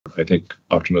I think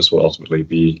Optimus will ultimately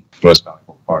be the most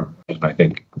valuable part, and I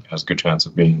think it has a good chance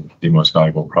of being the most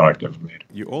valuable product ever made.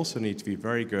 You also need to be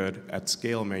very good at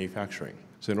scale manufacturing.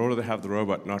 So in order to have the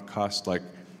robot not cost like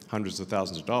hundreds of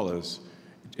thousands of dollars,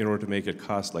 in order to make it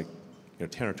cost like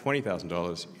 $10,000 or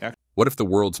 $20,000. What if the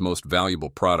world's most valuable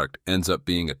product ends up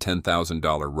being a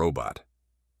 $10,000 robot?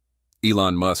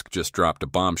 Elon Musk just dropped a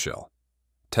bombshell.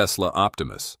 Tesla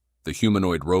Optimus, the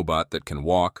humanoid robot that can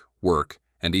walk, work,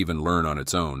 and even learn on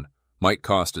its own, might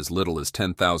cost as little as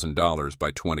 $10,000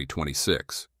 by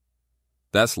 2026.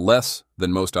 That's less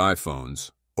than most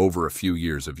iPhones over a few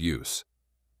years of use.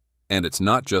 And it's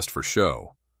not just for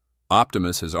show.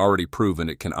 Optimus has already proven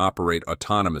it can operate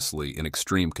autonomously in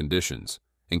extreme conditions,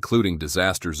 including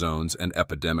disaster zones and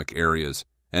epidemic areas,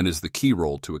 and is the key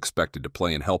role to expected to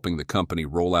play in helping the company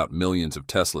roll out millions of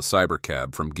Tesla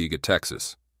Cybercab from Giga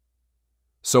Texas.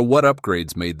 So what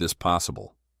upgrades made this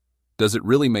possible? Does it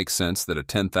really make sense that a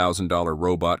 $10,000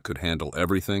 robot could handle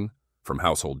everything, from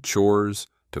household chores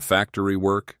to factory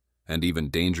work and even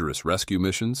dangerous rescue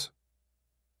missions?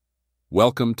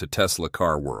 Welcome to Tesla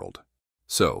Car World.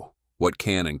 So, what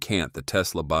can and can't the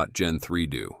Tesla Bot Gen 3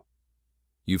 do?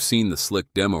 You've seen the slick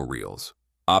demo reels,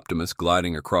 Optimus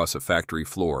gliding across a factory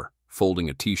floor, folding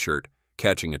a t-shirt,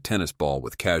 catching a tennis ball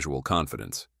with casual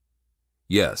confidence.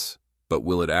 Yes, but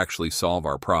will it actually solve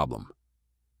our problem?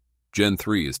 Gen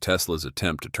 3 is Tesla's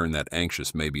attempt to turn that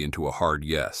anxious maybe into a hard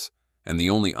yes, and the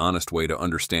only honest way to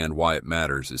understand why it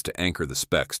matters is to anchor the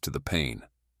specs to the pain.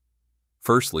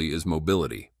 Firstly is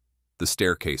mobility, the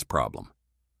staircase problem.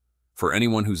 For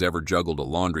anyone who's ever juggled a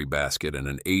laundry basket and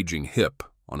an aging hip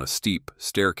on a steep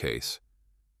staircase,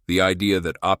 the idea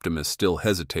that Optimus still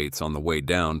hesitates on the way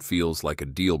down feels like a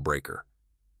deal breaker.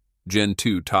 Gen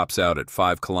 2 tops out at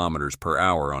 5 kilometers per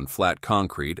hour on flat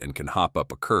concrete and can hop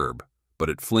up a curb, but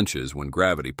it flinches when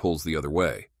gravity pulls the other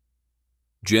way.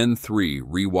 Gen 3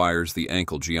 rewires the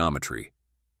ankle geometry,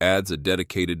 adds a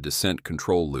dedicated descent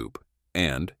control loop,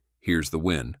 and, here's the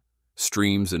win,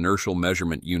 streams inertial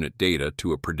measurement unit data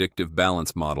to a predictive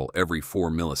balance model every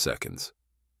 4 milliseconds.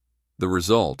 The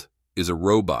result is a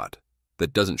robot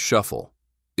that doesn't shuffle,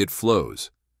 it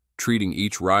flows, treating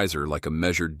each riser like a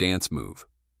measured dance move.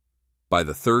 By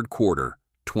the third quarter,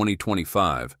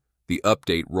 2025, the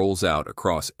update rolls out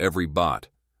across every bot,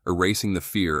 erasing the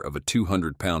fear of a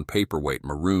 200-pound paperweight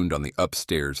marooned on the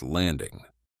upstairs landing.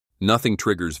 Nothing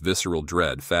triggers visceral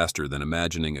dread faster than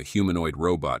imagining a humanoid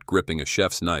robot gripping a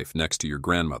chef's knife next to your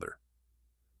grandmother.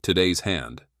 Today's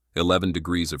hand, 11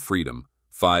 degrees of freedom,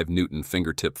 5 Newton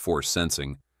fingertip force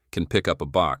sensing, can pick up a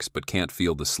box but can't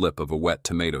feel the slip of a wet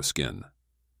tomato skin.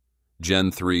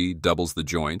 Gen 3 doubles the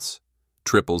joints,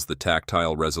 triples the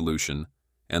tactile resolution,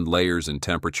 and layers in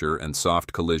temperature and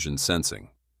soft collision sensing.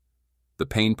 The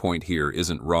pain point here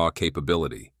isn't raw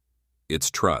capability,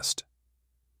 it's trust.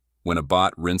 When a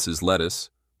bot rinses lettuce,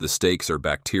 the stakes are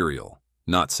bacterial,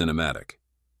 not cinematic.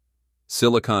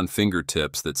 Silicon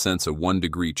fingertips that sense a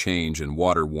 1-degree change in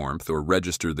water warmth or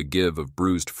register the give of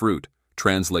bruised fruit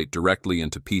translate directly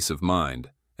into peace of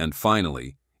mind, and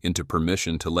finally, into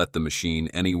permission to let the machine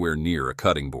anywhere near a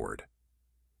cutting board.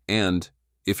 And,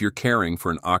 if you're caring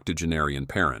for an octogenarian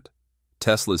parent,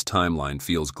 Tesla's timeline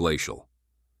feels glacial.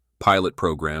 Pilot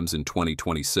programs in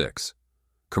 2026,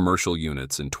 commercial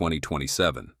units in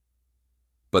 2027.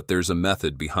 But there's a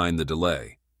method behind the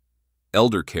delay.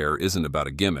 Elder care isn't about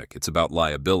a gimmick, it's about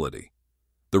liability.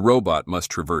 The robot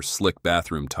must traverse slick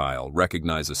bathroom tile,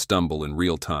 recognize a stumble in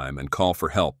real time, and call for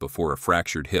help before a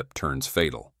fractured hip turns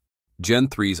fatal. Gen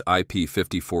 3's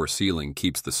IP54 sealing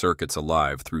keeps the circuits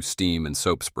alive through steam and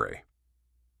soap spray.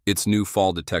 Its new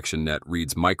fall detection net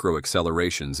reads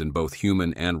micro-accelerations in both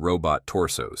human and robot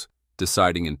torsos,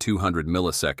 deciding in 200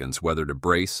 milliseconds whether to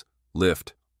brace,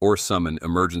 lift, or summon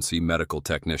emergency medical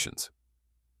technicians.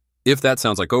 If that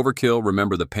sounds like overkill,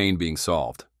 remember the pain being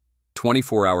solved.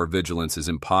 24-hour vigilance is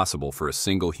impossible for a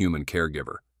single human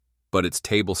caregiver, but it's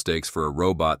table stakes for a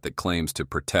robot that claims to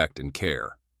protect and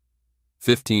care.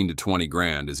 15 to 20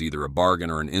 grand is either a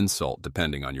bargain or an insult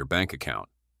depending on your bank account.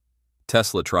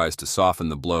 Tesla tries to soften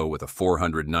the blow with a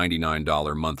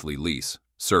 $499 monthly lease,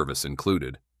 service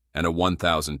included, and a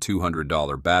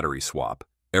 $1,200 battery swap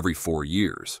every 4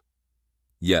 years.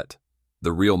 Yet,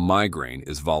 the real migraine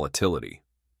is volatility.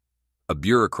 A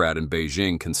bureaucrat in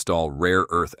Beijing can stall rare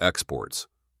earth exports.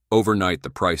 Overnight, the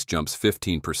price jumps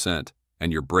 15%,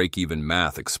 and your break-even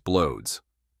math explodes.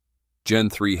 Gen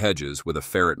 3 hedges with a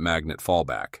ferret magnet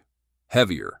fallback.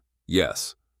 Heavier,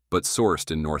 yes, but sourced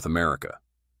in North America.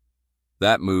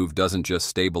 That move doesn't just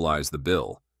stabilize the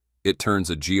bill, it turns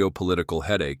a geopolitical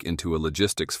headache into a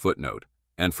logistics footnote,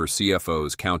 and for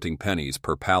CFOs counting pennies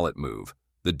per pallet move,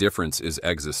 The difference is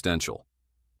existential.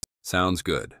 Sounds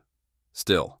good.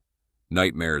 Still,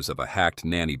 nightmares of a hacked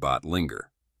nanny bot linger.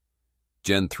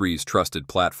 Gen 3's trusted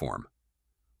platform.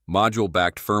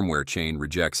 Module-backed firmware chain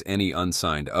rejects any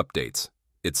unsigned updates.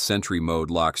 Its Sentry mode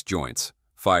locks joints,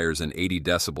 fires an 80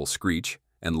 decibel screech,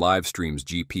 and live streams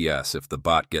GPS if the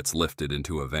bot gets lifted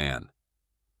into a van.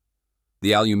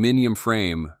 The aluminium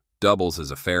frame doubles as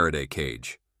a Faraday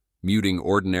cage, muting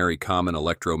ordinary common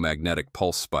electromagnetic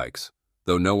pulse spikes,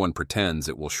 though no one pretends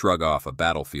it will shrug off a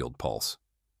battlefield pulse.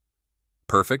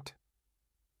 Perfect?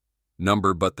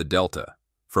 Number but the delta,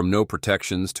 from no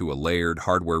protections to a layered,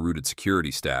 hardware-rooted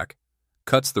security stack,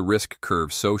 cuts the risk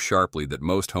curve so sharply that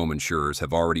most home insurers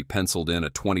have already penciled in a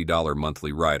 $20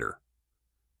 monthly rider.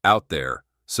 Out there,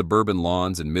 suburban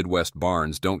lawns and Midwest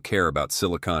barns don't care about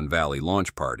Silicon Valley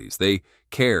launch parties. They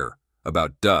care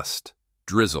about dust,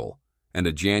 drizzle, and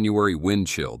a January wind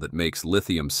chill that makes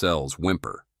lithium cells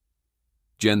whimper.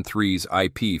 Gen 3's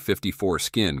IP54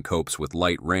 skin copes with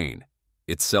light rain.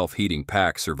 Its self-heating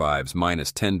pack survives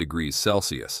 -10 degrees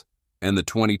Celsius, and the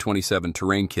 2027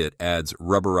 terrain kit adds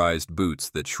rubberized boots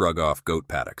that shrug off goat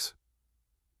paddocks.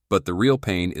 But the real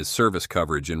pain is service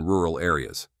coverage in rural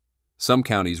areas. Some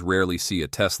counties rarely see a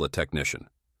Tesla technician.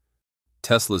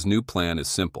 Tesla's new plan is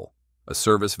simple. A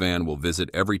service van will visit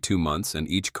every 2 months, and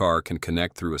each car can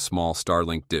connect through a small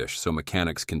Starlink dish so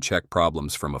mechanics can check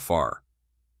problems from afar.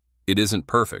 It isn't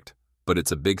perfect, but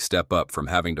it's a big step up from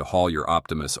having to haul your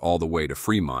Optimus all the way to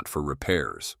Fremont for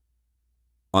repairs.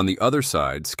 On the other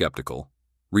side, skeptical,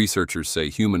 researchers say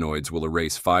humanoids will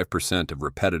erase 5% of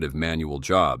repetitive manual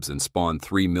jobs and spawn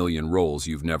 3 million roles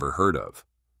you've never heard of.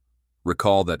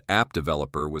 Recall that app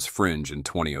developer was fringe in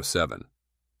 2007.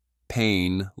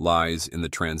 Pain lies in the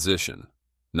transition,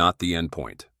 not the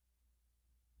endpoint.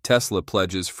 Tesla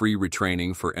pledges free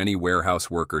retraining for any warehouse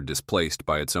worker displaced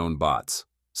by its own bots.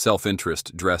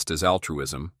 Self-interest dressed as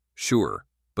altruism, sure,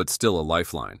 but still a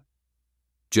lifeline.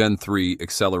 Gen 3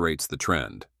 accelerates the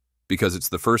trend, because it's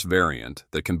the first variant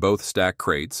that can both stack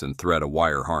crates and thread a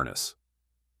wire harness.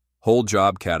 Whole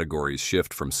job categories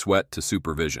shift from sweat to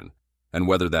supervision, and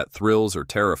whether that thrills or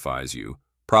terrifies you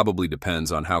probably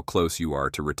depends on how close you are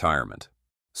to retirement.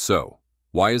 So,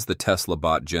 why is the Tesla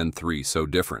Bot Gen 3 so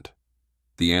different?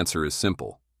 The answer is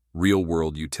simple: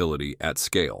 real-world utility at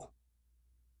scale.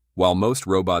 While most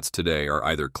robots today are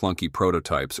either clunky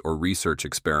prototypes or research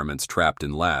experiments trapped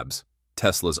in labs,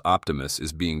 Tesla's Optimus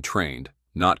is being trained,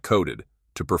 not coded,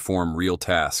 to perform real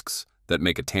tasks that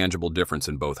make a tangible difference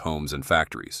in both homes and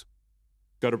factories.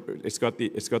 It's got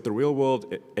the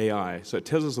real-world AI. So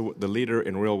Tesla's the leader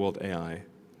in real-world AI.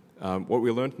 What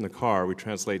we learned in the car, we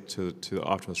translate to the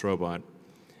Optimus robot.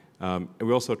 And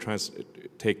we also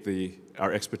take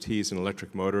our expertise in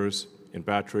electric motors, in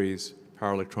batteries,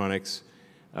 power electronics,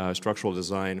 structural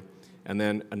design, and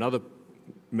then another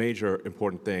major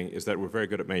important thing is that we're very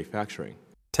good at manufacturing.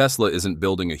 Tesla isn't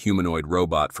building a humanoid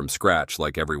robot from scratch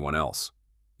like everyone else.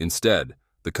 Instead,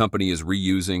 the company is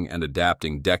reusing and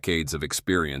adapting decades of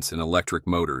experience in electric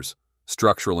motors,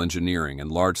 structural engineering,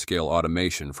 and large-scale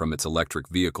automation from its electric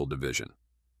vehicle division.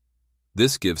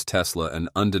 This gives Tesla an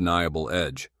undeniable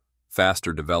edge: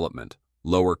 faster development,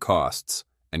 lower costs,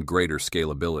 and greater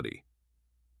scalability.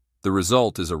 The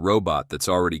result is a robot that's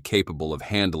already capable of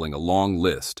handling a long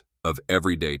list of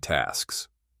everyday tasks.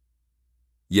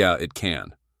 Yeah, it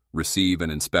can receive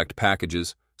and inspect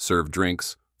packages, serve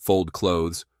drinks, fold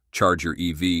clothes, charge your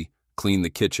EV, clean the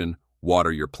kitchen,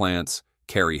 water your plants,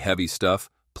 carry heavy stuff,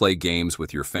 play games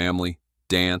with your family,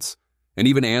 dance, and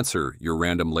even answer your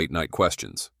random late-night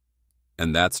questions.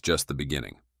 And that's just the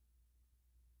beginning.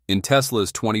 In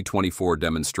Tesla's 2024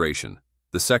 demonstration,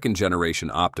 the second-generation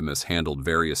Optimus handled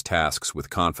various tasks with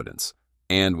confidence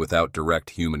and without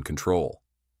direct human control.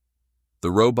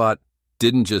 The robot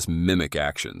didn't just mimic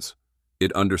actions.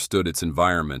 It understood its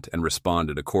environment and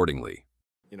responded accordingly.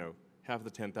 Half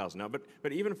the 10,000 now,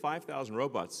 but even 5,000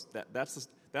 robots,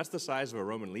 that's the size of a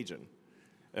Roman legion,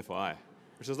 FYI,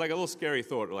 which is like a little scary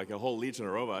thought, like a whole legion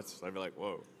of robots. I'd be like,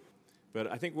 whoa.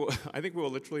 But I think we'll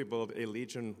literally build a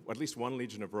legion, at least one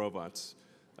legion of robots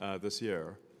this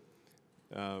year.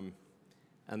 And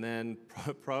then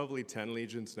probably 10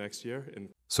 legions next year.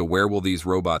 So where will these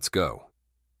robots go?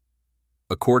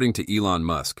 According to Elon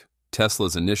Musk,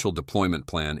 Tesla's initial deployment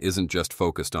plan isn't just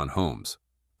focused on homes.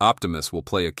 Optimus will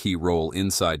play a key role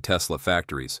inside Tesla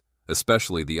factories,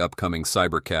 especially the upcoming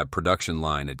Cybercab production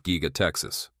line at Giga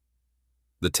Texas.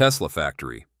 The Tesla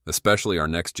factory, especially our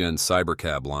next-gen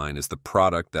Cybercab line, is the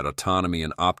product that autonomy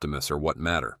and Optimus are what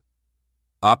matter.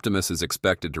 Optimus is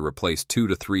expected to replace 2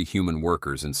 to 3 human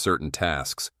workers in certain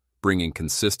tasks, bringing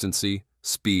consistency,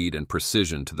 speed, and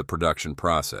precision to the production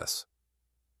process.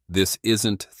 This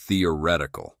isn't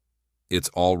theoretical. It's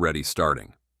already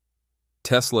starting.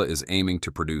 Tesla is aiming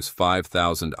to produce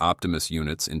 5,000 Optimus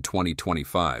units in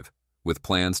 2025, with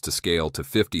plans to scale to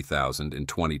 50,000 in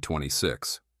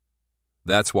 2026.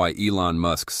 That's why Elon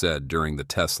Musk said during the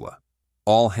Tesla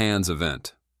all-hands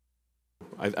event,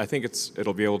 I think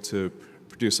it'll be able to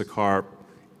produce a car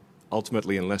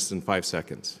ultimately in less than 5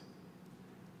 seconds.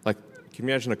 Like, can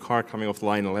you imagine a car coming off the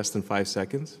line in less than 5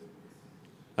 seconds?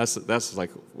 That's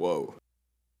like, whoa.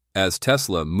 as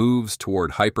Tesla moves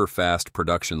toward hyper-fast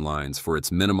production lines for its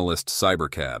minimalist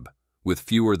Cybercab, with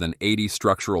fewer than 80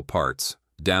 structural parts,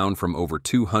 down from over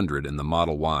 200 in the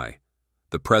Model Y.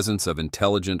 The presence of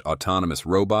intelligent autonomous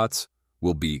robots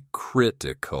will be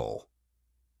critical.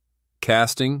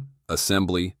 Casting,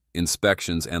 assembly,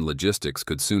 inspections, and logistics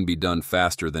could soon be done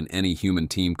faster than any human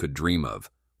team could dream of,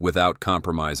 without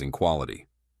compromising quality.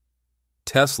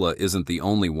 Tesla isn't the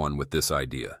only one with this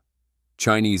idea.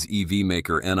 Chinese EV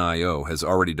maker NIO has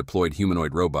already deployed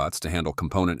humanoid robots to handle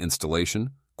component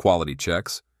installation, quality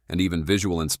checks, and even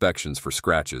visual inspections for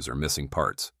scratches or missing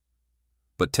parts.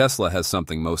 But Tesla has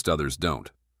something most others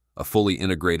don't: a fully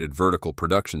integrated vertical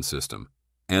production system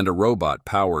and a robot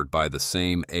powered by the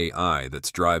same AI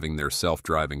that's driving their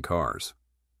self-driving cars.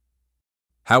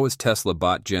 How is Tesla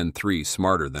Bot Gen 3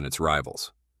 smarter than its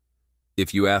rivals?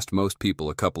 If you asked most people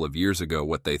a couple of years ago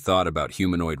what they thought about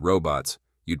humanoid robots,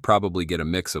 you'd probably get a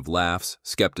mix of laughs,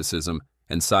 skepticism,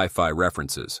 and sci-fi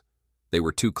references. They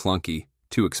were too clunky,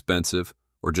 too expensive,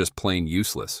 or just plain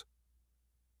useless.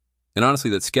 And honestly,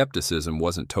 that skepticism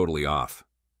wasn't totally off.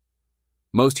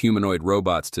 Most humanoid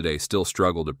robots today still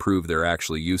struggle to prove they're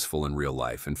actually useful in real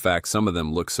life. In fact, some of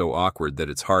them look so awkward that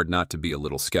it's hard not to be a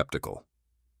little skeptical.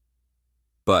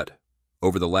 But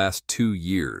over the last 2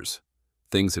 years,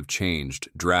 things have changed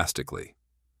drastically.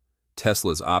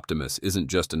 Tesla's Optimus isn't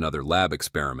just another lab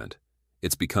experiment.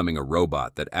 It's becoming a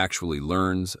robot that actually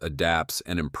learns, adapts,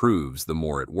 and improves the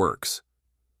more it works.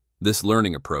 This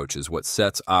learning approach is what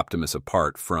sets Optimus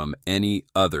apart from any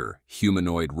other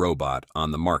humanoid robot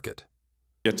on the market.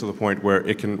 Get to the point where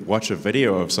it can watch a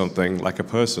video of something like a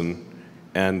person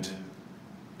and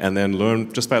then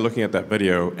learn just by looking at that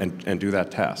video and do that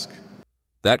task.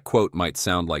 That quote might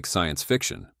sound like science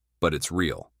fiction, but it's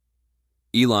real.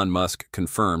 Elon Musk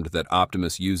confirmed that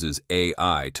Optimus uses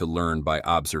AI to learn by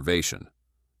observation.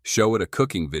 Show it a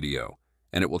cooking video,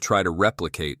 and it will try to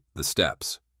replicate the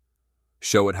steps.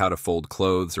 Show it how to fold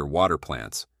clothes or water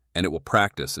plants, and it will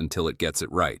practice until it gets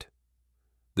it right.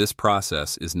 This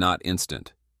process is not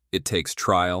instant. It takes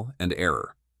trial and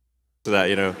error. So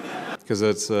that, because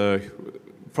it's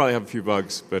probably have a few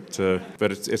bugs, but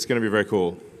it's going to be very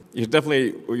cool.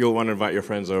 You'll want to invite your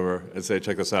friends over and say,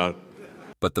 check this out.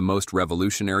 But the most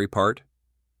revolutionary part?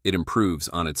 It improves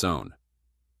on its own.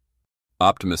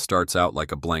 Optimus starts out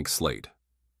like a blank slate.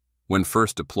 When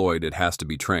first deployed, it has to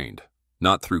be trained,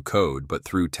 not through code, but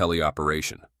through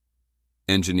teleoperation.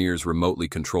 Engineers remotely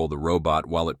control the robot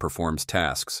while it performs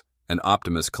tasks, and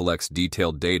Optimus collects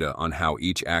detailed data on how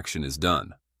each action is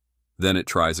done. Then it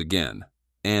tries again,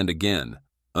 and again,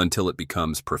 until it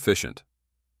becomes proficient.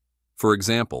 For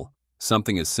example,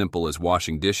 something as simple as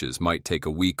washing dishes might take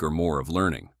a week or more of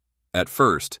learning. At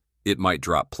first, it might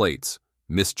drop plates,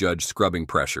 misjudge scrubbing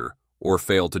pressure, or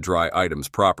fail to dry items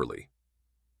properly.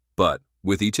 But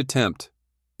with each attempt,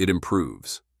 it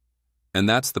improves. And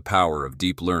that's the power of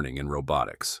deep learning in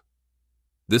robotics.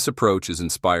 This approach is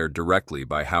inspired directly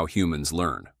by how humans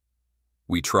learn.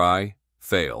 We try,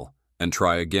 fail, and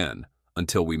try again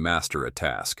until we master a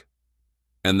task.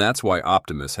 And that's why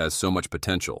Optimus has so much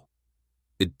potential.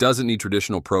 It doesn't need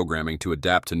traditional programming to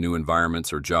adapt to new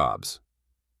environments or jobs.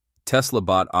 Tesla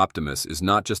Bot Optimus is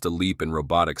not just a leap in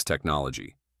robotics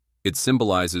technology. It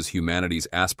symbolizes humanity's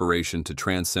aspiration to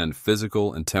transcend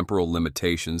physical and temporal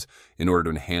limitations in order to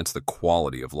enhance the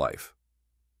quality of life.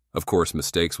 Of course,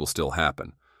 mistakes will still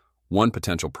happen. One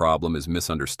potential problem is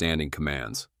misunderstanding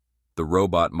commands. The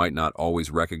robot might not always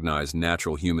recognize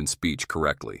natural human speech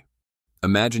correctly.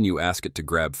 Imagine you ask it to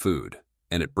grab food,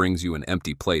 and it brings you an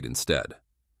empty plate instead.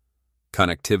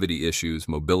 Connectivity issues,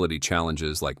 mobility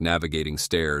challenges like navigating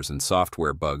stairs, and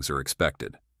software bugs are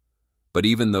expected. But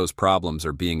even those problems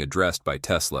are being addressed by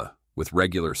Tesla with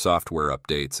regular software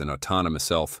updates and autonomous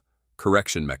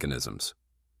self-correction mechanisms.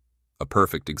 A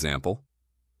perfect example: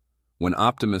 when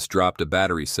Optimus dropped a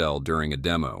battery cell during a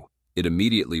demo, it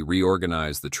immediately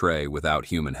reorganized the tray without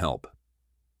human help.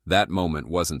 That moment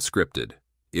wasn't scripted.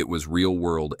 It was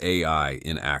real-world AI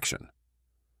in action.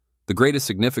 The greatest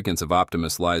significance of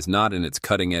Optimus lies not in its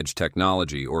cutting-edge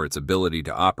technology or its ability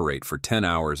to operate for 10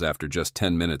 hours after just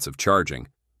 10 minutes of charging,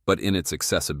 but in its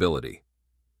accessibility.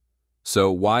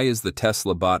 So why is the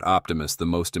Tesla Bot Optimus the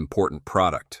most important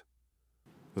product?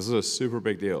 This is a super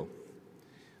big deal.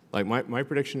 Like my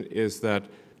prediction is that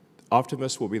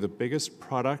Optimus will be the biggest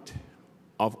product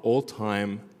of all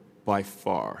time by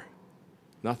far.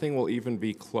 Nothing will even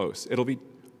be close.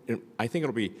 I think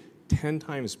it'll be 10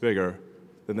 times bigger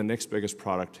than the next biggest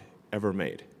product ever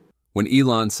made. When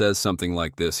Elon says something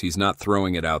like this, he's not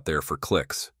throwing it out there for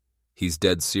clicks. He's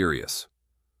dead serious.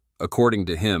 According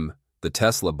to him, the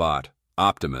Tesla Bot,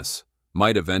 Optimus,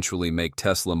 might eventually make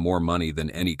Tesla more money than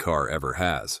any car ever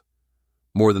has.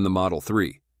 More than the Model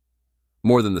 3.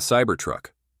 More than the Cybertruck.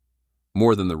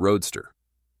 More than the Roadster.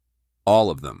 All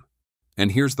of them.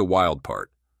 And here's the wild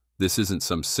part. This isn't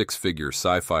some six-figure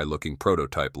sci-fi-looking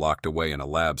prototype locked away in a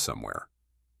lab somewhere.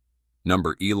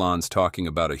 Elon's talking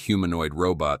about a humanoid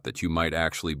robot that you might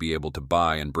actually be able to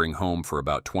buy and bring home for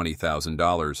about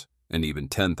 $20,000 and even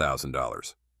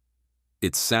 $10,000.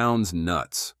 It sounds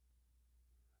nuts.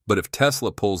 But if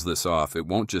Tesla pulls this off, it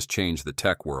won't just change the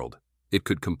tech world. It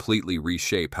could completely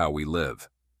reshape how we live.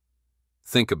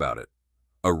 Think about it.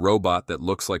 A robot that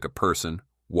looks like a person,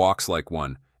 walks like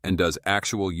one, and does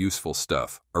actual useful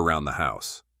stuff around the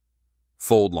house.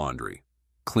 Fold laundry,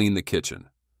 clean the kitchen,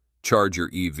 charge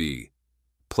your EV,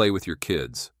 play with your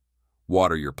kids,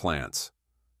 water your plants.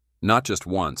 Not just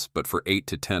once, but for 8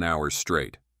 to 10 hours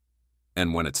straight.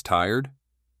 And when it's tired,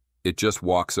 it just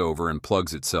walks over and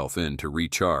plugs itself in to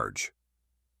recharge.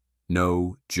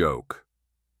 No joke.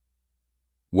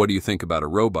 What do you think about a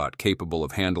robot capable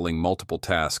of handling multiple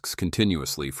tasks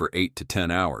continuously for 8 to 10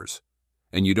 hours?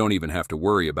 And you don't even have to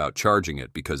worry about charging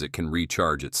it because it can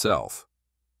recharge itself.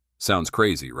 Sounds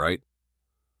crazy, right?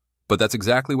 But that's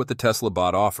exactly what the Tesla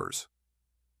Bot offers.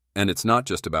 And it's not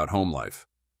just about home life.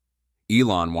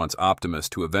 Elon wants Optimus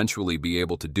to eventually be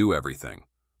able to do everything,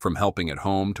 from helping at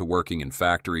home to working in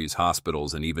factories,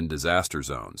 hospitals, and even disaster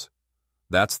zones.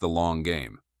 That's the long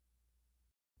game.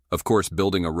 Of course,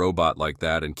 building a robot like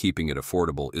that and keeping it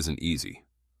affordable isn't easy.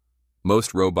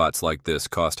 Most robots like this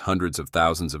cost hundreds of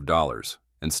thousands of dollars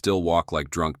and still walk like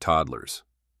drunk toddlers.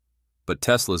 But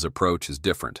Tesla's approach is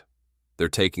different. They're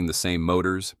taking the same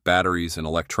motors, batteries, and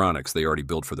electronics they already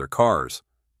built for their cars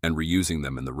and reusing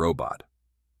them in the robot.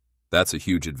 That's a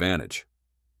huge advantage.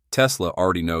 Tesla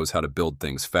already knows how to build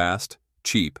things fast,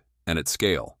 cheap, and at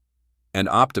scale. And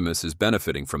Optimus is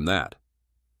benefiting from that.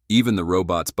 Even the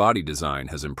robot's body design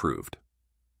has improved.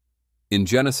 In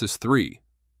Genesis 3,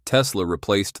 Tesla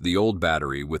replaced the old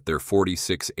battery with their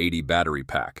 4680 battery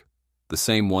pack, the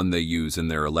same one they use in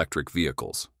their electric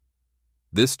vehicles.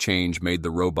 This change made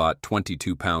the robot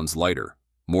 22 pounds lighter,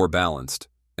 more balanced,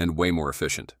 and way more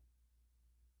efficient.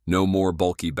 No more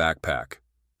bulky backpack.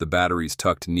 The battery's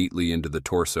tucked neatly into the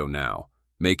torso now,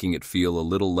 making it feel a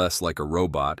little less like a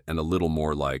robot and a little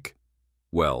more like,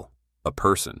 well, a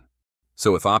person.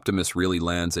 So if Optimus really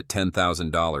lands at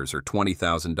 $10,000 or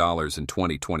 $20,000 in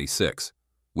 2026,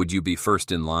 would you be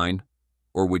first in line?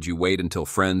 Or would you wait until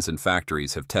friends and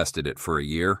factories have tested it for a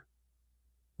year?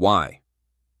 Why?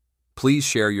 Please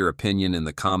share your opinion in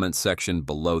the comments section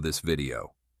below this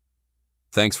video.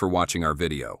 Thanks for watching our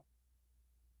video.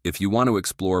 If you want to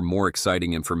explore more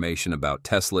exciting information about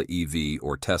Tesla EV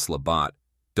or Tesla Bot,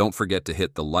 don't forget to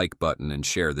hit the like button and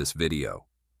share this video.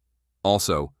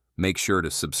 Also, make sure to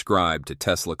subscribe to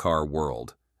Tesla Car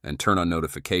World and turn on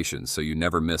notifications so you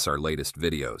never miss our latest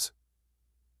videos.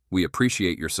 We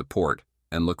appreciate your support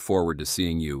and look forward to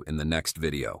seeing you in the next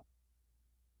video.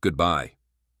 Goodbye.